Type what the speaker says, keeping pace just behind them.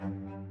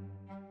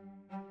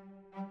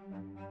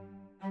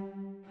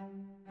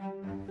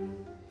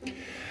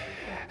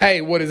Hey,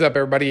 what is up,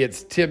 everybody?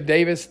 It's Tim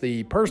Davis,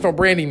 the Personal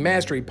Branding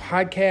Mastery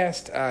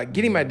Podcast.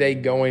 Getting my day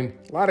going.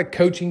 A lot of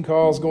coaching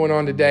calls going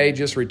on today.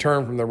 Just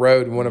returned from the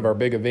road in one of our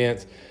big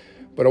events.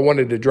 But I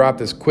wanted to drop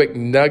this quick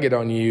nugget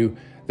on you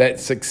that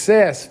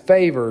success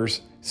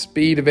favors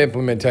speed of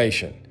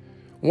implementation.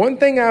 One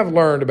thing I've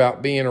learned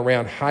about being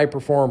around high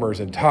performers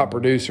and top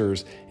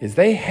producers is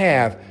they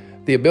have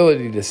the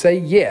ability to say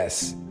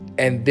yes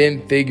and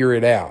then figure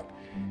it out.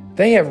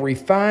 They have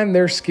refined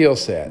their skill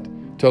set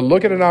to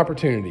look at an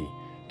opportunity,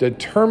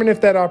 determine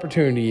if that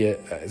opportunity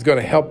is going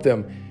to help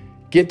them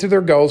get to their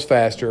goals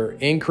faster,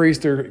 increase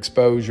their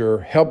exposure,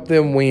 help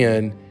them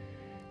win.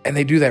 And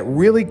they do that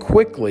really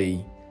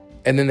quickly.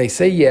 And then they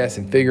say yes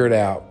and figure it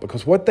out,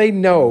 because what they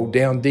know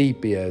down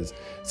deep is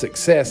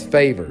success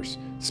favors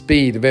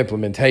speed of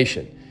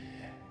implementation.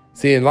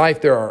 See, in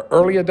life, there are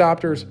early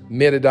adopters,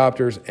 mid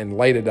adopters, and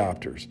late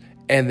adopters.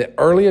 And the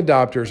early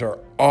adopters are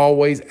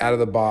always out of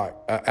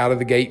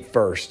the gate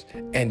first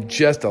and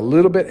just a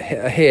little bit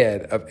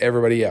ahead of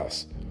everybody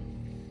else.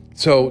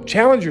 So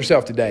challenge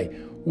yourself today.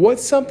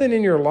 What's something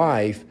in your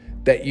life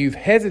that you've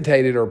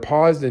hesitated or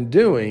paused in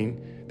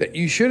doing that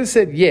you should have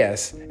said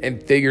yes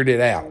and figured it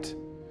out?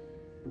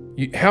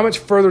 How much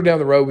further down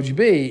the road would you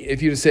be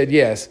if you'd have said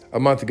yes a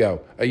month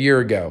ago, a year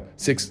ago,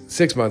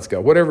 six months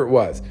ago, whatever it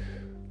was?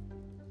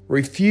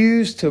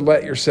 Refuse to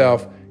let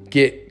yourself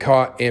get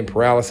caught in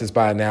paralysis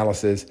by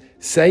analysis.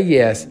 Say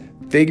yes,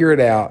 figure it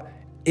out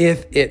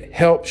if it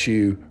helps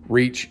you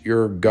reach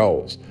your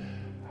goals.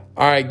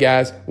 All right,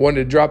 guys,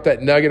 wanted to drop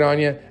that nugget on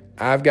you.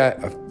 I've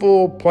got a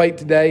full plate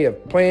today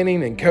of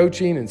planning and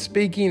coaching and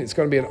speaking. It's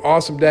going to be an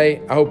awesome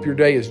day. I hope your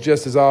day is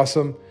just as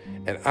awesome.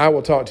 And I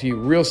will talk to you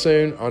real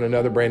soon on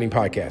another branding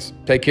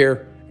podcast. Take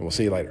care, and we'll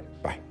see you later.